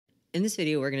In this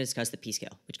video, we're going to discuss the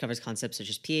p-scale, which covers concepts such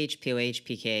as pH, pOH,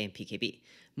 pKa, and pKb.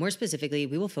 More specifically,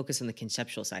 we will focus on the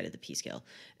conceptual side of the p-scale,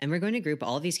 and we're going to group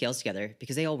all of these scales together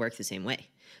because they all work the same way.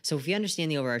 So if we understand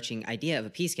the overarching idea of a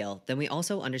p-scale, then we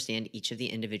also understand each of the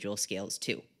individual scales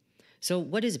too. So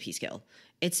what is a p-scale?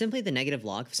 It's simply the negative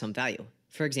log of some value.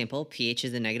 For example, pH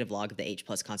is the negative log of the H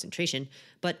plus concentration,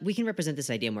 but we can represent this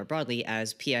idea more broadly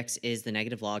as px is the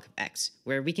negative log of x,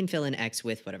 where we can fill in x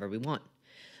with whatever we want.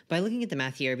 By looking at the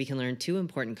math here, we can learn two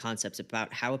important concepts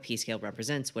about how a p-scale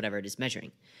represents whatever it is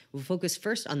measuring. We'll focus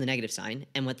first on the negative sign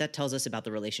and what that tells us about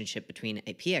the relationship between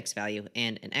a px value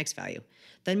and an x value,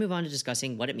 then move on to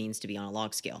discussing what it means to be on a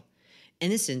log scale. In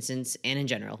this instance, and in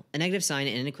general, a negative sign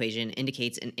in an equation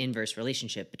indicates an inverse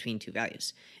relationship between two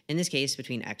values, in this case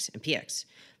between x and px.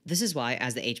 This is why,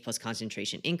 as the H plus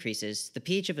concentration increases, the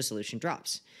pH of a solution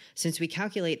drops. Since we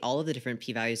calculate all of the different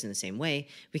p-values in the same way,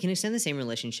 we can extend the same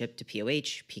relationship to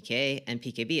pOH, pKa, and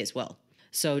pKb as well.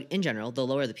 So, in general, the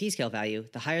lower the p-scale value,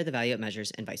 the higher the value it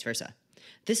measures, and vice versa.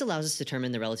 This allows us to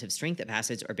determine the relative strength of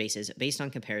acids or bases based on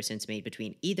comparisons made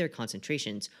between either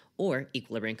concentrations or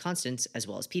equilibrium constants as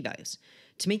well as p-values.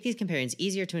 To make these comparisons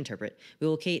easier to interpret, we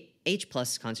will equate H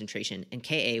plus concentration and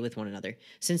Ka with one another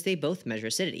since they both measure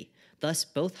acidity. Thus,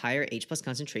 both higher H plus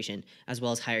concentration as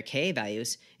well as higher Ka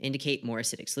values indicate more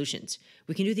acidic solutions.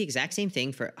 We can do the exact same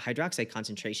thing for hydroxide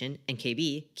concentration and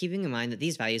Kb, keeping in mind that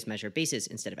these values measure bases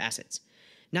instead of acids.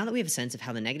 Now that we have a sense of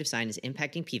how the negative sign is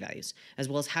impacting p-values, as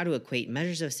well as how to equate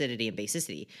measures of acidity and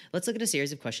basicity, let's look at a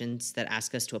series of questions that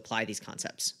ask us to apply these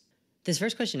concepts. This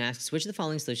first question asks, which of the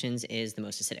following solutions is the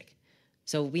most acidic?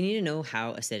 So we need to know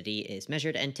how acidity is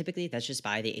measured, and typically that's just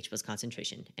by the H plus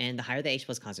concentration. And the higher the H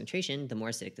plus concentration, the more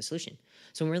acidic the solution.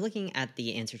 So when we're looking at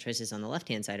the answer choices on the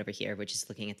left-hand side over here, which is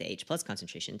looking at the H plus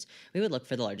concentrations, we would look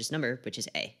for the largest number, which is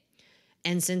A.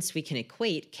 And since we can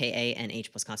equate Ka and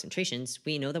H plus concentrations,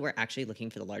 we know that we're actually looking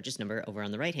for the largest number over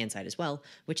on the right-hand side as well,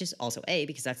 which is also A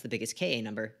because that's the biggest Ka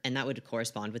number, and that would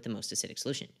correspond with the most acidic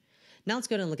solution. Now let's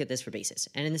go ahead and look at this for bases.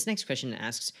 And in this next question, it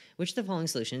asks, which of the following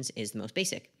solutions is the most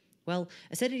basic? Well,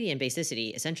 acidity and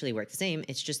basicity essentially work the same,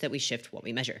 it's just that we shift what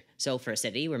we measure. So for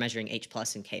acidity, we're measuring H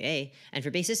plus and Ka, and for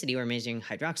basicity, we're measuring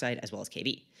hydroxide as well as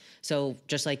Kb. So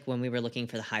just like when we were looking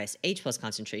for the highest H plus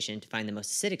concentration to find the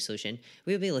most acidic solution,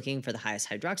 we would be looking for the highest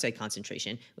hydroxide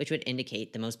concentration, which would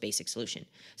indicate the most basic solution.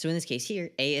 So in this case here,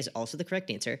 A is also the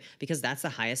correct answer because that's the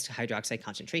highest hydroxide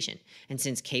concentration. And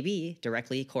since Kb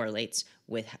directly correlates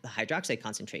with the hydroxide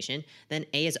concentration, then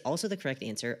A is also the correct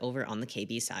answer over on the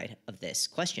Kb side of this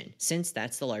question, since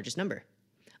that's the largest number.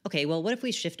 Okay, well, what if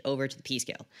we shift over to the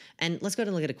p-scale? And let's go ahead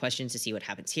and look at a question to see what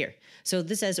happens here. So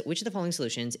this says, which of the following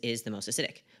solutions is the most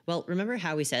acidic? Well, remember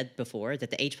how we said before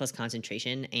that the H plus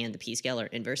concentration and the p-scale are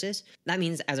inverses? That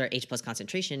means as our H plus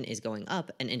concentration is going up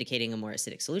and indicating a more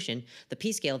acidic solution, the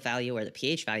p-scale value, or the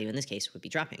pH value in this case, would be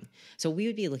dropping. So we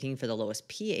would be looking for the lowest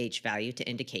pH value to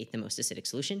indicate the most acidic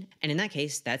solution, and in that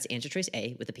case, that's answer choice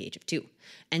A with a pH of 2.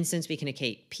 And since we can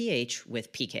equate pH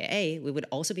with pKa, we would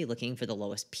also be looking for the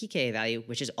lowest pKa value,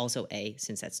 which is also A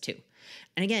since that's 2.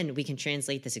 And again, we can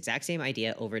translate this exact same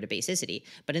idea over to basicity,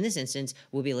 but in this instance,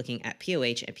 we'll be looking at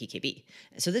pOH and pKb.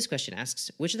 So this question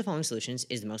asks, which of the following solutions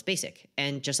is the most basic?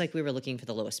 And just like we were looking for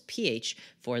the lowest pH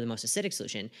for the most acidic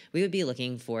solution, we would be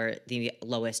looking for the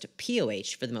lowest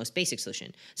pOH for the most basic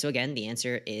solution. So again, the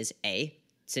answer is A,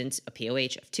 since a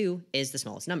pOH of 2 is the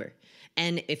smallest number.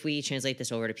 And if we translate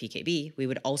this over to pKb, we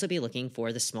would also be looking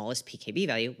for the smallest pKb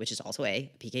value, which is also A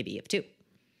pKb of 2.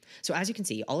 So as you can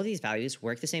see, all of these values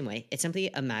work the same way. It's simply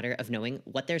a matter of knowing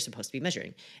what they're supposed to be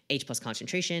measuring. H plus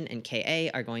concentration and Ka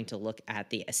are going to look at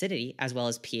the acidity, as well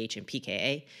as pH and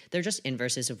pKa. They're just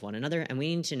inverses of one another, and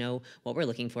we need to know what we're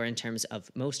looking for in terms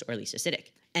of most or least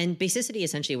acidic. And basicity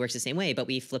essentially works the same way, but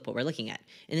we flip what we're looking at.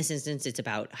 In this instance, it's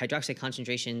about hydroxide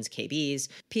concentrations, Kbs,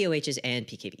 pOHs, and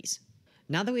pKbs.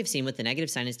 Now that we've seen what the negative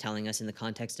sign is telling us in the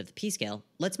context of the p-scale,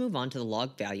 let's move on to the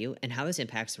log value and how this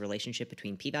impacts the relationship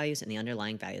between p-values and the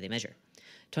underlying value they measure.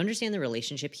 To understand the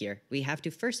relationship here, we have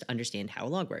to first understand how a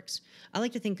log works. I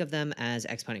like to think of them as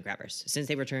exponent grabbers, since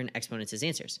they return exponents as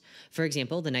answers. For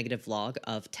example, the negative log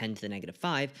of 10 to the negative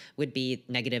 5 would be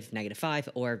negative 5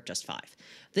 or just 5.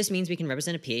 This means we can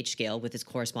represent a pH scale with its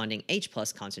corresponding H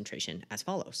plus concentration as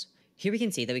follows. Here we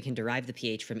can see that we can derive the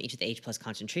pH from each of the H plus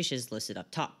concentrations listed up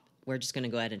top. We're just going to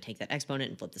go ahead and take that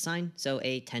exponent and flip the sign. So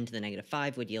a 10 to the negative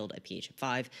 5 would yield a pH of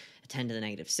 5. A 10 to the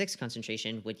negative 6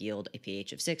 concentration would yield a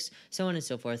pH of 6, so on and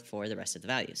so forth for the rest of the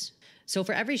values. So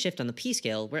for every shift on the p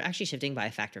scale, we're actually shifting by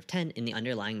a factor of 10 in the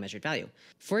underlying measured value.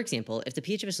 For example, if the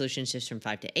pH of a solution shifts from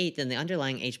 5 to 8, then the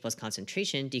underlying H plus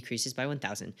concentration decreases by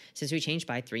 1000, since we changed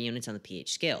by 3 units on the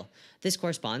pH scale. This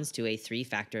corresponds to a 3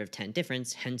 factor of 10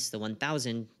 difference, hence the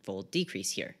 1000-fold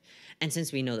decrease here. And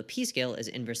since we know the p scale is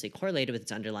inversely correlated with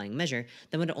its underlying measure,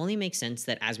 then it would only make sense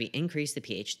that as we increase the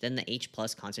pH, then the H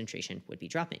plus concentration would be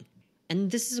dropping. And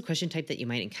this is a question type that you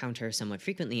might encounter somewhat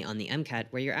frequently on the MCAT,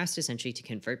 where you're asked essentially to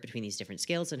convert between these different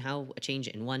scales and how a change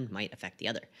in one might affect the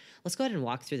other. Let's go ahead and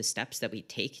walk through the steps that we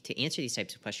take to answer these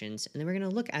types of questions, and then we're going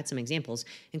to look at some examples,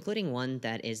 including one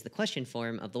that is the question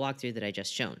form of the walkthrough that I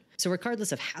just shown. So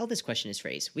regardless of how this question is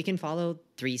phrased, we can follow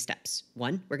 3 steps.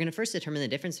 1, we're going to first determine the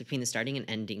difference between the starting and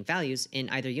ending values in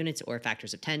either units or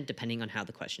factors of 10, depending on how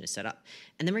the question is set up.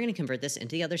 And then we're going to convert this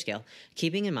into the other scale,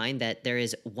 keeping in mind that there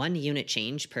is 1 unit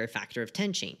change per factor of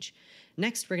 10 change.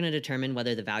 Next, we're going to determine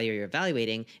whether the value you're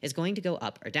evaluating is going to go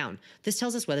up or down. This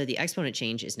tells us whether the exponent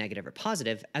change is negative or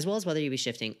positive, as well as whether you'll be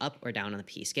shifting up or down on the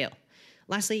p scale.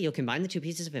 Lastly, you'll combine the 2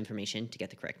 pieces of information to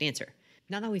get the correct answer.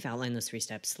 Now that we've outlined those 3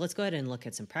 steps, let's go ahead and look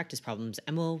at some practice problems,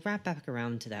 and we'll wrap back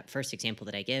around to that first example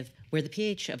that I give, where the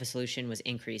pH of a solution was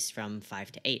increased from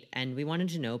 5 to 8, and we wanted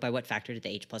to know by what factor did the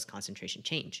H plus concentration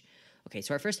change. Okay,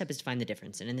 so our first step is to find the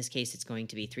difference, and in this case, it's going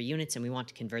to be 3 units, and we want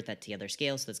to convert that to the other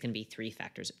scale, so that's going to be 3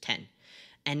 factors of 10.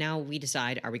 And now we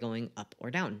decide, are we going up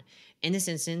or down? In this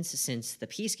instance, since the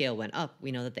p scale went up,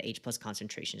 we know that the H plus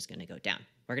concentration is going to go down.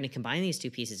 We're going to combine these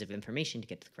 2 pieces of information to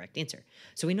get to the correct answer.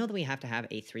 So we know that we have to have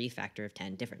a 3 factor of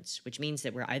 10 difference, which means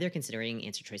that we're either considering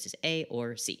answer choices A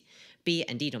or C. B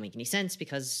and D don't make any sense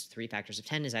because 3 factors of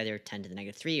 10 is either 10 to the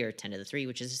negative 3 or 10 to the 3,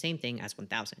 which is the same thing as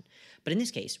 1000. But in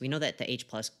this case, we know that the H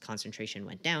plus concentration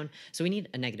went down, so we need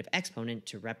a negative exponent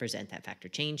to represent that factor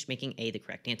change, making A the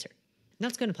correct answer. Now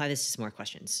let's go and apply this to some more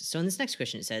questions. So in this next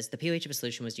question, it says, the pOH of a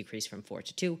solution was decreased from 4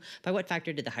 to 2. By what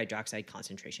factor did the hydroxide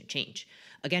concentration change?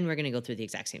 Again, we're going to go through the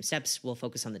exact same steps. We'll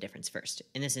focus on the difference first.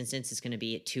 In this instance, it's going to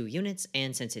be 2 units,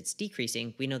 and since it's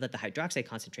decreasing, we know that the hydroxide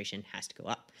concentration has to go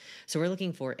up. So we're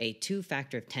looking for a 2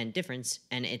 factor of 10 difference,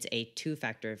 and it's a 2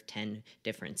 factor of 10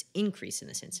 difference increase in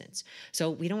this instance. So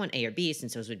we don't want A or B,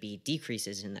 since those would be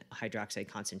decreases in the hydroxide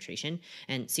concentration,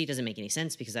 and C doesn't make any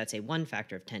sense because that's a 1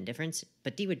 factor of 10 difference,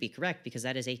 but D would be correct because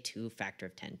that is a 2 factor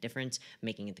of 10 difference,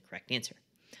 making it the correct answer.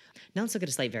 Now let's look at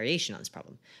a slight variation on this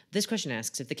problem. This question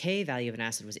asks, if the Ka value of an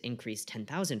acid was increased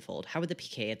 10,000-fold, how would the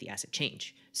pKa of the acid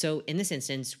change? So in this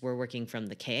instance, we're working from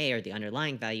the Ka, or the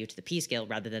underlying value, to the p scale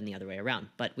rather than the other way around,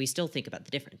 but we still think about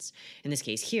the difference. In this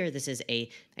case here, this is a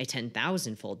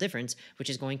 10,000-fold difference, which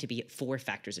is going to be 4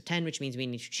 factors of 10, which means we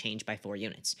need to change by 4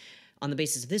 units. On the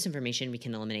basis of this information, we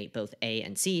can eliminate both A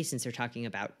and C since they're talking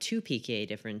about 2 pKa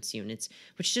difference units,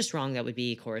 which is just wrong. That would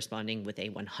be corresponding with a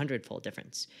 100-fold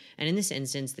difference. And in this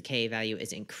instance, the Ka value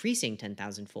is increasing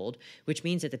 10,000-fold, which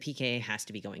means that the pKa has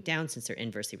to be going down since they're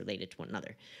inversely related to one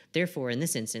another. Therefore, in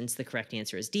this instance, the correct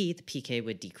answer is D. The pKa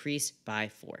would decrease by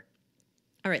 4.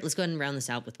 All right, let's go ahead and round this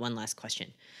out with one last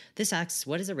question. This asks,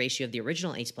 what is the ratio of the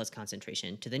original H plus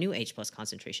concentration to the new H plus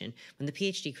concentration when the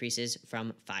pH decreases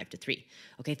from 5 to 3?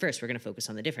 Okay, first, we're going to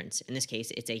focus on the difference. In this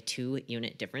case, it's a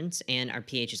 2-unit difference, and our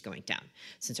pH is going down.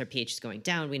 Since our pH is going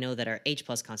down, we know that our H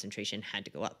plus concentration had to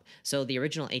go up. So the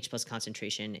original H plus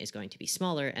concentration is going to be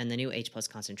smaller, and the new H plus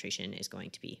concentration is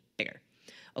going to be bigger.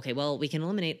 Okay, well, we can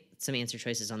eliminate some answer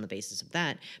choices on the basis of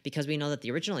that because we know that the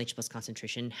original H plus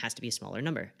concentration has to be a smaller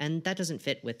number, and that doesn't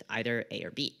fit with either A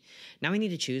or B. Now we need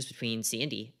to choose between C and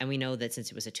D, and we know that since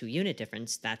it was a 2-unit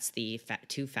difference, that's the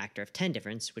 2 factor of 10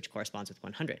 difference, which corresponds with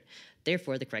 100.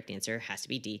 Therefore, the correct answer has to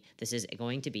be D. This is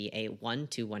going to be a 1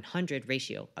 to 100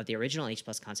 ratio of the original H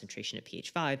plus concentration at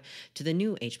pH 5 to the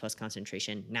new H plus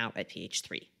concentration now at pH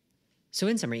 3. So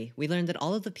in summary, we learned that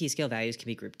all of the p-scale values can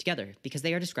be grouped together because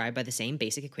they are described by the same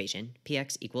basic equation,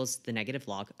 px equals the negative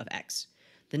log of x.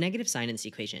 The negative sign in this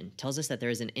equation tells us that there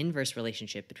is an inverse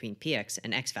relationship between px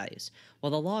and x values,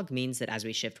 while the log means that as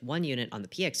we shift 1 unit on the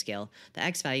px scale, the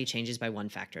x value changes by 1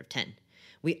 factor of 10.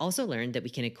 We also learned that we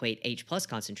can equate H plus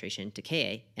concentration to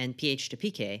Ka and pH to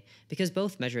pKa because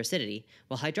both measure acidity,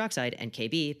 while hydroxide and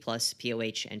Kb plus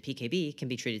pOH and pKb can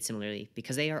be treated similarly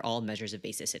because they are all measures of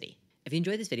basicity. If you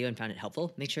enjoyed this video and found it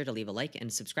helpful, make sure to leave a like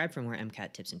and subscribe for more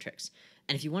MCAT tips and tricks.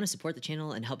 And if you want to support the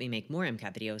channel and help me make more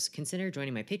MCAT videos, consider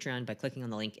joining my Patreon by clicking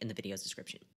on the link in the video's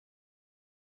description.